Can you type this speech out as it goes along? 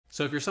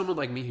So if you're someone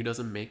like me who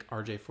doesn't make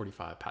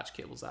RJ45 patch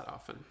cables that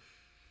often,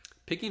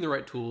 picking the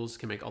right tools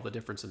can make all the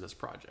difference in this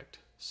project.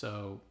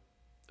 So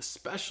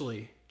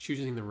especially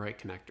choosing the right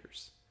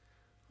connectors.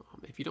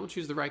 If you don't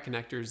choose the right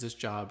connectors, this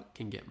job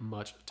can get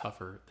much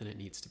tougher than it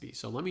needs to be.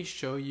 So let me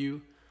show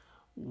you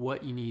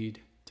what you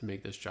need to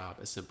make this job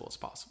as simple as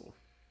possible.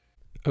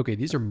 Okay,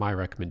 these are my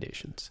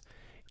recommendations.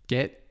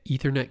 Get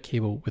Ethernet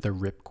cable with a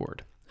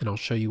ripcord, and I'll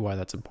show you why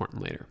that's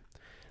important later.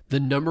 The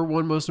number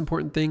one most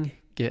important thing,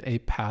 get a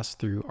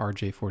pass-through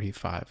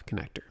RJ45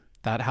 connector.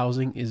 That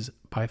housing is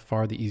by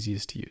far the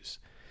easiest to use.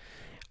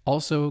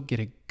 Also, get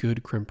a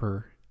good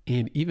crimper,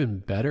 and even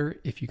better,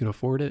 if you can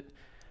afford it,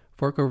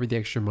 fork over the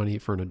extra money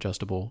for an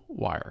adjustable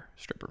wire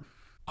stripper.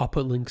 I'll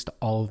put links to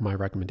all of my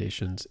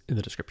recommendations in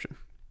the description.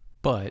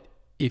 But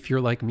if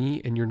you're like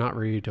me and you're not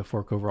ready to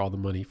fork over all the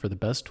money for the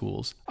best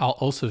tools, I'll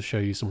also show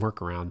you some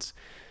workarounds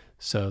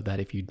so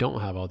that if you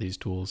don't have all these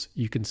tools,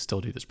 you can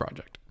still do this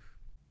project.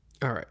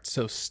 All right,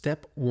 so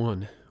step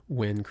one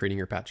when creating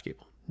your patch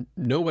cable.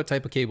 Know what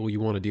type of cable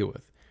you want to deal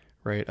with,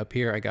 right? Up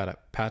here, I got a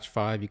patch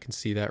 5. You can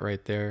see that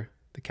right there,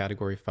 the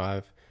category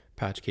 5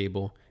 patch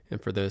cable.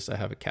 And for this, I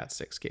have a cat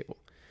 6 cable.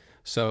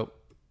 So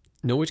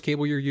know which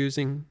cable you're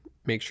using.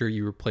 Make sure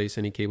you replace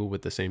any cable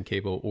with the same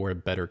cable or a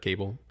better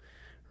cable,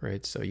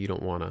 right? So you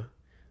don't want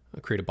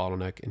to create a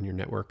bottleneck in your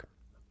network.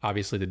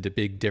 Obviously, the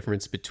big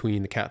difference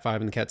between the Cat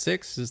 5 and the Cat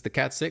 6 is the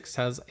Cat 6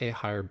 has a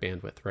higher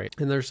bandwidth, right?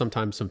 And there's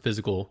sometimes some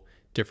physical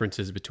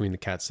differences between the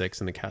Cat 6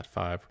 and the Cat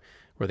 5,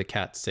 where the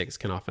Cat 6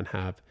 can often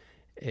have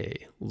a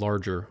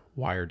larger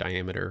wire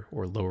diameter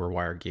or lower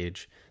wire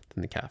gauge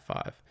than the Cat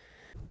 5.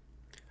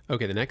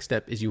 Okay, the next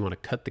step is you want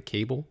to cut the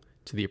cable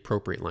to the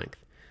appropriate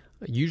length,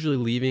 usually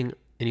leaving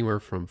anywhere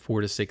from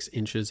 4 to 6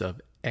 inches of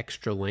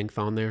extra length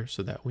on there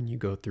so that when you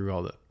go through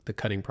all the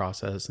cutting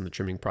process and the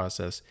trimming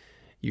process,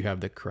 you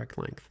have the correct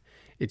length.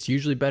 It's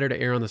usually better to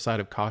err on the side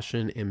of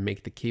caution and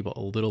make the cable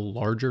a little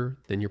larger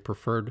than your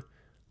preferred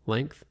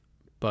length,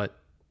 but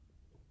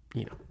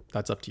you know,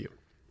 that's up to you.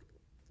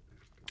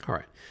 All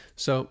right,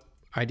 so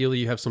ideally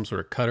you have some sort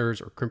of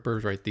cutters or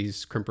crimpers, right?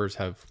 These crimpers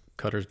have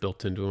cutters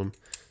built into them,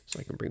 so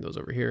I can bring those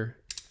over here,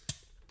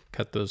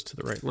 cut those to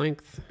the right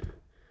length.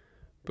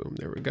 Boom,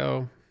 there we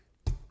go.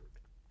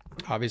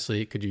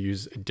 Obviously, could you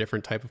use a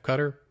different type of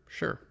cutter?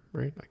 Sure,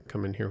 right? I can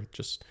come in here with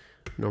just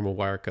normal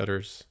wire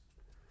cutters,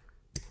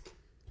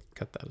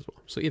 cut that as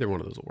well. So either one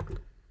of those will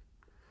work.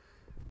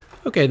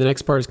 Okay, the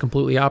next part is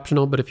completely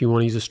optional, but if you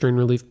want to use a string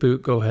relief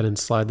boot, go ahead and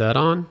slide that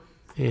on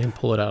and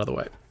pull it out of the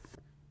way.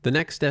 The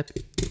next step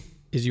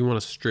is you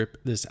want to strip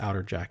this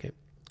outer jacket.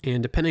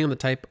 And depending on the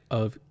type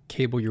of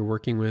cable you're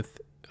working with,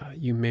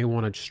 you may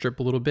want to strip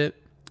a little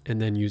bit and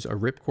then use a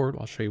ripcord.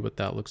 I'll show you what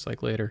that looks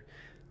like later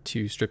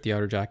to strip the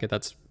outer jacket.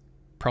 That's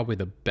probably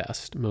the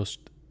best, most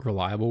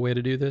reliable way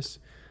to do this.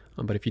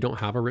 But if you don't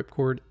have a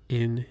ripcord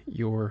in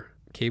your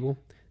cable,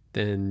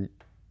 then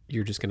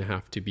you're just going to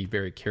have to be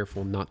very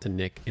careful not to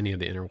nick any of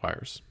the inner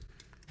wires.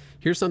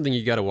 Here's something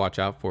you got to watch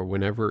out for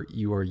whenever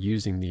you are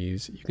using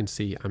these. You can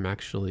see I'm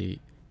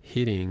actually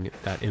hitting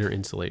that inner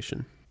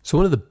insulation. So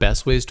one of the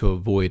best ways to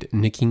avoid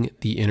nicking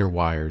the inner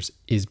wires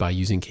is by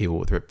using cable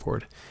with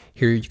ripcord.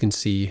 Here you can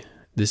see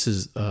this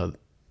is the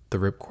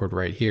ripcord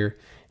right here.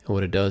 And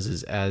what it does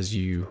is as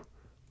you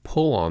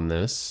pull on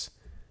this,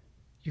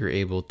 you're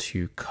able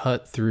to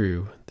cut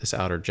through this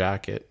outer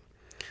jacket,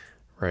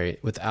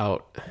 right?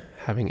 Without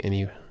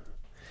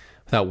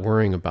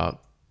worrying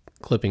about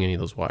clipping any of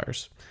those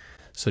wires.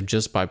 So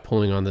just by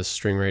pulling on this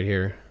string right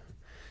here,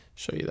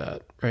 show you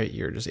that, right?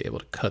 You're just able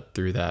to cut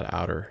through that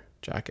outer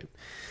jacket.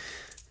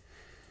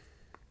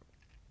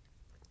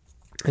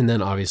 And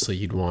then obviously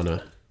you'd want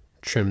to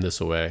trim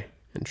this away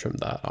and trim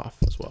that off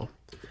as well.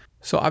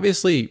 So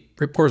obviously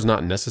ripcord is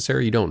not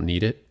necessary. You don't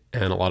need it.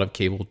 And a lot of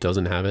cable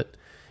doesn't have it.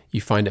 You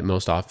find it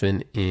most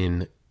often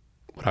in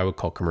what I would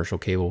call commercial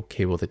cable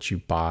that you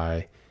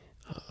buy,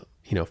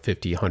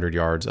 50, 100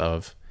 yards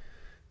of.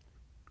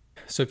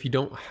 So if you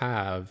don't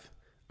have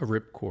a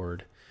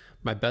ripcord,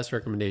 my best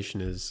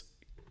recommendation is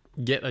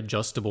get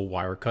adjustable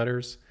wire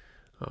cutters.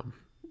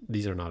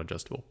 These are not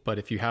adjustable, but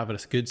if you have a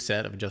good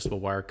set of adjustable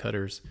wire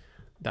cutters,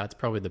 that's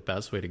probably the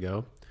best way to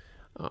go.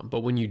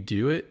 But when you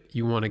do it,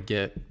 you want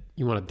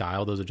to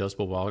dial those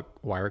adjustable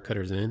wire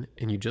cutters in,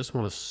 and you just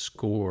want to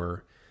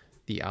score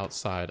the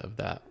outside of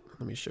that.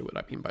 Let me show you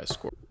what I mean by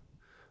score.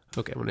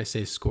 Okay, when I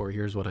say score,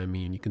 here's what I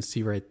mean. You can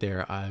see right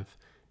there, I've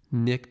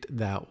nicked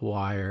that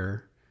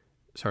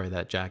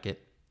that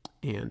jacket,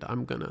 and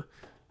I'm gonna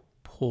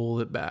pull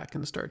it back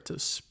and start to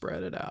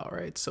spread it out,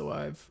 right? So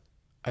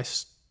I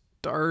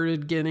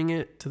started getting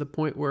it to the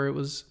point where it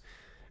was,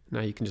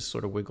 now you can just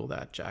sort of wiggle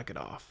that jacket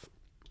off.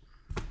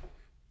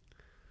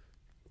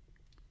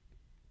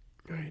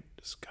 All right,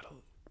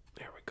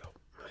 there we go.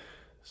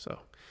 So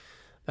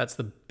that's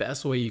the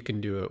best way you can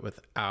do it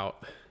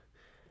without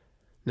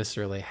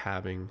necessarily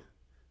having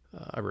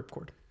a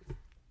ripcord.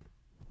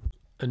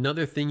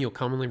 Another thing you'll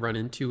commonly run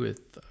into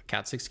with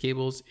Cat 6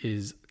 cables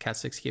is Cat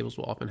 6 cables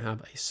will often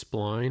have a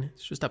spline.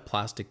 It's just a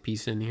plastic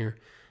piece in here,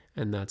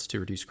 and that's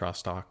to reduce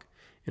crosstalk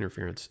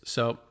interference.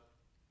 So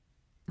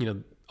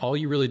all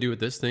you really do with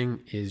this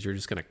thing is you're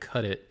just going to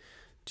cut it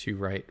to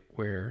right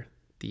where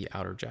the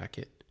outer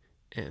jacket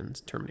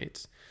ends,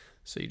 terminates.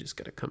 So you just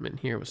got to come in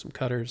here with some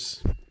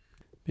cutters,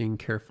 being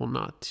careful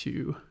not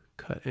to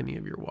cut any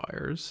of your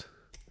wires,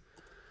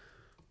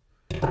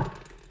 and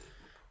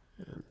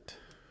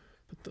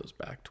put those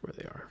back to where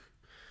they are.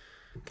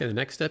 Okay, the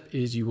next step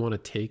is you want to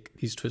take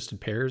these twisted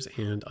pairs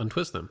and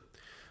untwist them.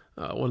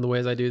 One of the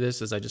ways I do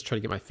this is I just try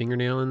to get my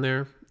fingernail in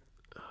there,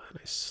 and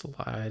I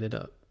slide it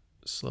up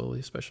slowly,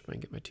 especially if I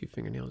get my 2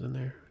 fingernails in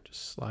there.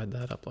 Just slide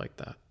that up like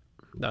that.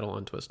 That'll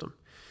untwist them.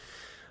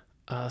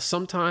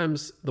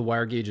 Sometimes the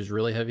wire gauge is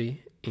really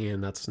heavy,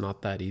 and that's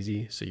not that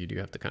easy, so you do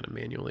have to kind of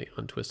manually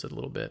untwist it a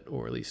little bit,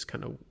 or at least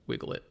kind of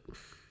wiggle it.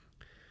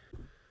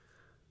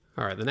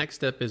 All right, the next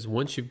step is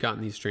once you've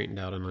gotten these straightened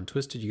out and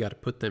untwisted, you got to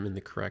put them in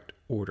the correct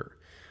order.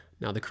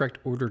 Now, the correct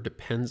order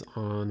depends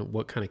on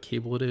what kind of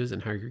cable it is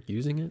and how you're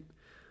using it.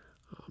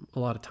 A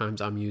lot of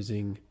times I'm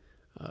using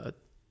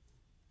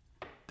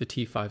the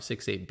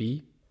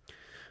T-568B,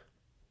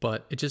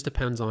 but it just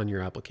depends on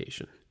your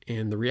application.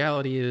 And the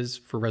reality is,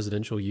 for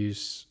residential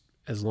use,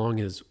 as long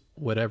as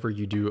whatever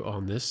you do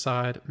on this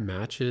side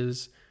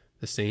matches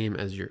the same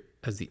as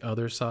the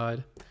other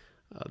side,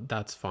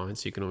 that's fine.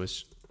 So you can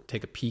always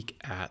take a peek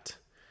at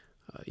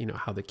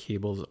how the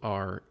cables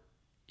are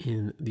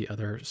in the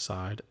other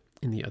side,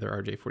 in the other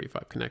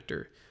RJ45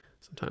 connector.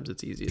 Sometimes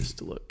it's easiest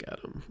to look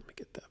at them. Let me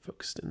get that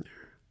focused in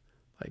there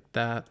like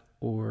that,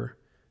 or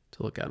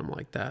to look at them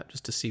like that,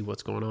 just to see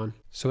what's going on.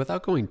 So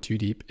without going too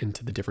deep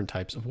into the different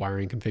types of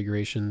wiring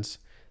configurations,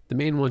 the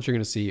main ones you're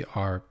going to see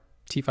are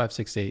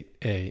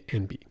T568A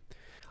and B.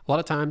 A lot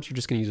of times you're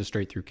just going to use a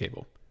straight through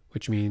cable,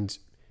 which means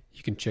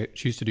you can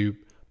choose to do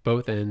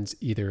both ends,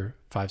 either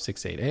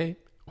 568A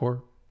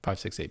or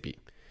 568B.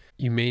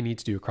 You may need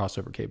to do a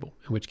crossover cable,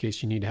 in which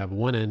case you need to have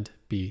one end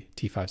be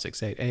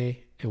T568A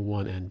and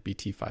one end be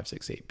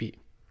T568B.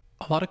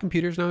 A lot of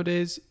computers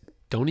nowadays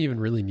don't even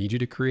really need you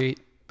to create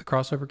the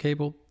crossover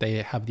cable.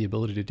 They have the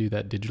ability to do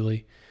that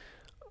digitally.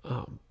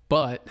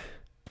 But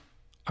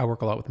I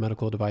work a lot with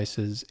medical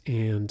devices,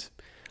 and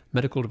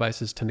medical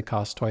devices tend to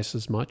cost twice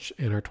as much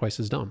and are twice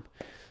as dumb.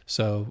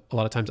 So a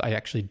lot of times I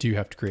actually do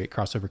have to create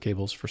crossover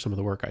cables for some of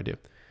the work I do.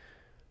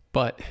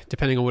 But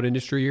depending on what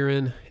industry you're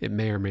in, it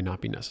may or may not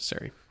be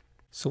necessary.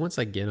 So once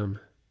I get them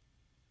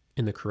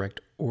in the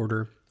correct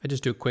order, I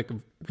just do a quick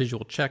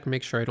visual check,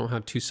 make sure I don't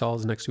have 2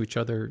 solids next to each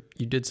other.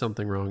 You did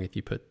something wrong if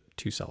you put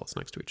 2 solids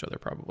next to each other,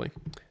 probably,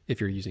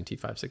 if you're using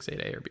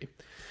T568A or B.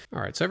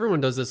 All right, so everyone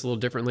does this a little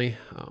differently,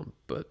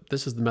 but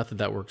this is the method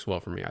that works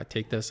well for me. I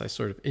take this, I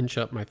sort of inch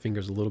up my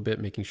fingers a little bit,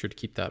 making sure to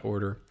keep that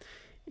order,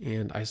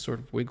 and I sort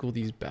of wiggle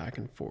these back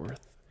and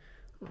forth,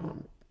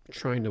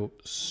 trying to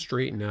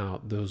straighten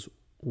out the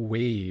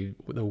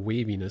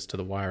waviness to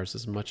the wires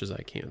as much as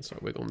I can. So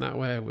I wiggle them that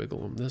way, I wiggle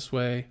them this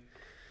way,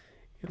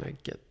 and I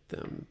get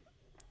them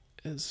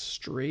as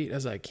straight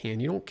as I can.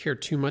 You don't care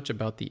too much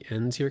about the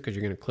ends here because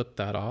you're going to clip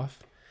that off,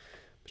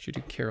 but you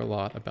do care a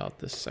lot about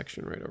this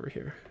section right over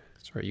here.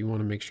 That's right, you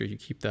want to make sure you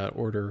keep that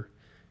order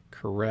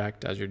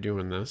correct as you're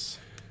doing this.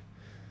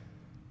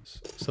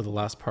 So the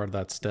last part of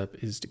that step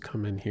is to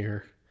come in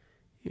here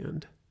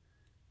and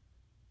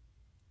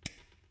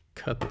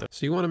cut them.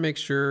 So you want to make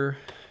sure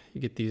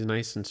you get these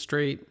nice and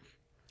straight,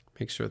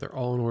 make sure they're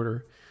all in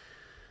order.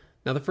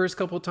 Now the first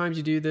couple of times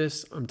you do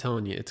this, I'm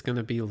telling you, it's going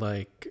to be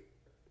like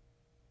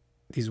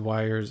these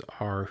wires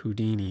are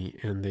Houdini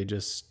and they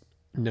just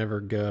never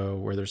go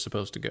where they're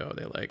supposed to go.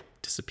 They like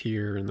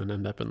disappear and then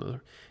end up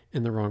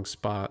in the wrong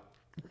spot.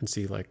 You can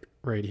see like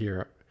right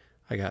here,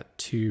 I got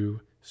 2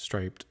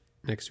 striped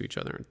next to each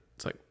other.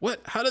 It's like,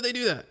 what? How did they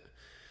do that?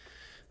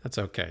 That's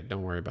okay.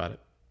 Don't worry about it.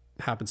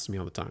 It happens to me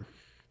all the time.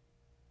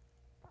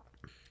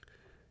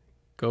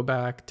 Go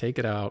back, take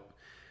it out,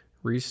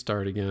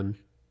 restart again,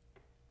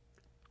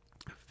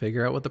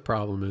 figure out what the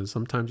problem is.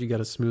 Sometimes you got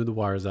to smooth the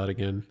wires out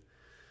again.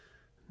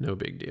 No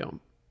big deal.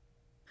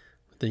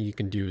 What then you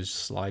can do is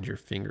slide your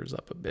fingers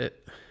up a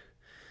bit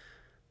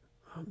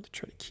to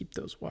try to keep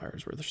those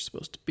wires where they're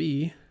supposed to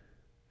be.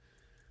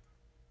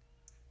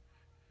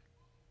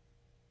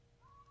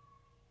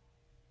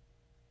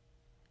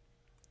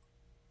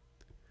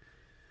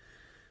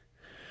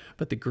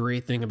 But the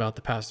great thing about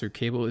the pass-through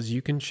cable is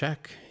you can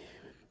check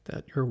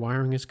that your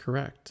wiring is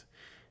correct.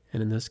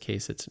 And in this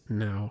case, it's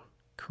now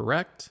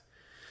correct.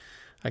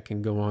 I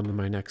can go on to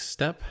my next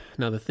step.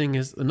 Now the thing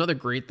is, another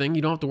great thing,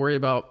 you don't have to worry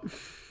about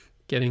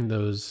getting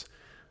those,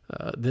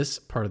 this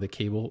part of the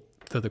cable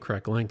to the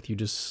correct length. You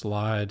just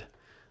slide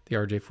the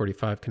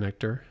RJ45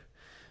 connector,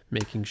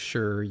 making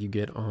sure you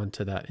get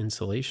onto that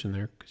insulation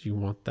there, because you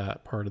want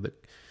that part of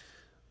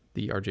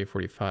the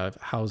RJ45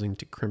 housing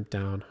to crimp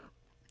down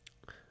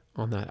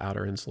on that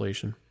outer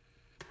insulation,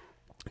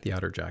 the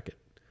outer jacket.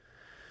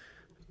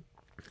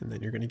 And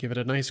then you're going to give it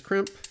a nice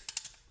crimp,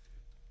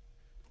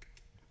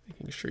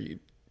 making sure you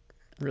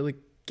really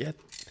get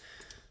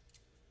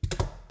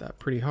that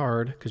pretty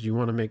hard, because you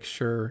want to make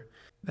sure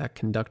that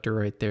conductor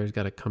right there has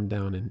got to come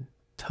down and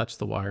touch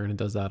the wire, and it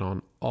does that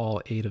on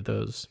all 8 of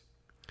those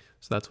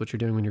So that's what you're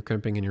doing when you're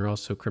crimping, and you're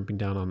also crimping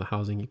down on the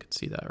housing. You can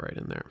see that right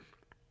in there.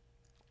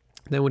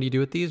 Then what do you do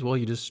with these? Well,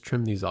 you just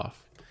trim these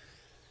off.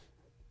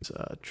 It's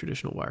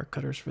traditional wire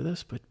cutters for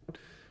this, but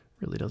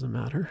really doesn't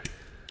matter.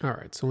 All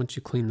right, so once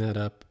you clean that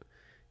up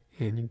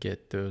and you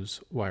get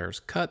those wires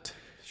cut,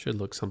 it should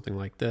look something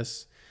like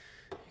this.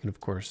 You can, of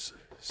course,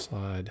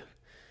 slide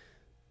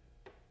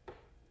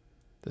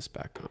this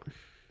back on.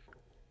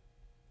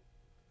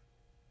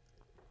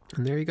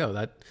 And there you go.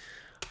 That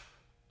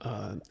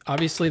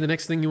obviously the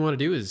next thing you want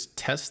to do is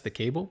test the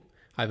cable.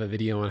 I have a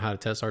video on how to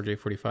test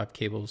RJ45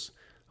 cables.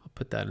 I'll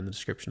put that in the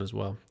description as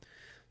well.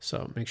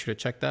 So make sure to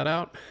check that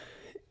out,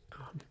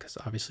 because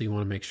obviously you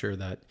want to make sure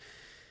that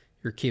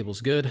your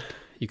cable's good.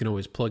 You can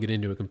always plug it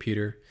into a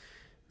computer,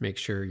 make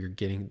sure you're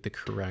getting the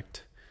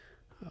correct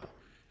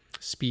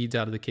speeds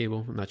out of the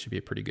cable, and that should be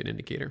a pretty good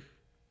indicator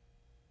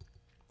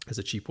as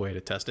a cheap way to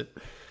test it.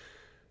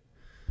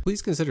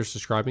 Please consider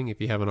subscribing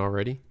if you haven't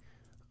already.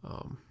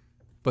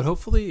 But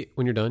hopefully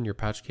when you're done, your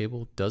patch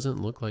cable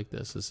doesn't look like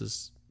this. This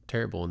is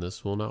terrible and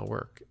this will not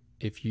work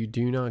if you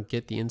do not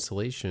get the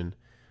insulation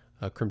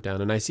crimped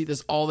down. And I see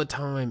this all the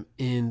time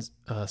in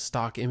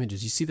stock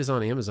images. You see this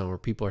on Amazon where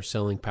people are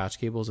selling patch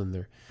cables,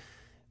 and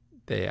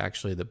they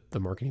actually, the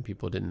marketing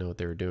people didn't know what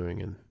they were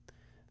doing, and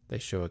they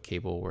show a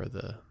cable where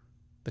the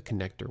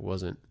connector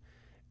wasn't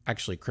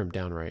actually crimped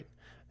down right.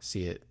 I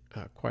see it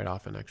quite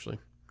often actually.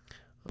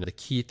 The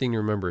key thing to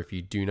remember if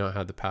you do not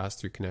have the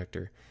pass-through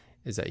connector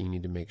is that you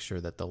need to make sure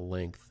that the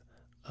length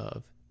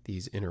of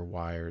these inner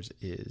wires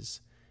is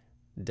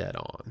dead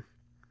on.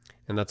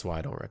 And that's why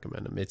I don't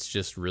recommend them. It's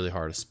just really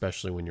hard,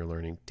 especially when you're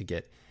learning to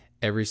get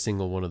every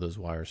single one of those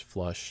wires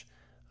flush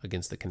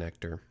against the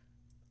connector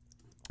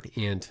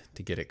and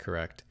to get it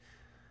correct,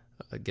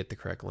 get the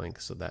correct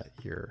length so that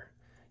your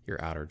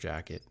outer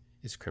jacket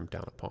is crimped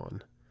down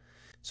upon.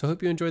 So I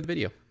hope you enjoyed the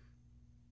video.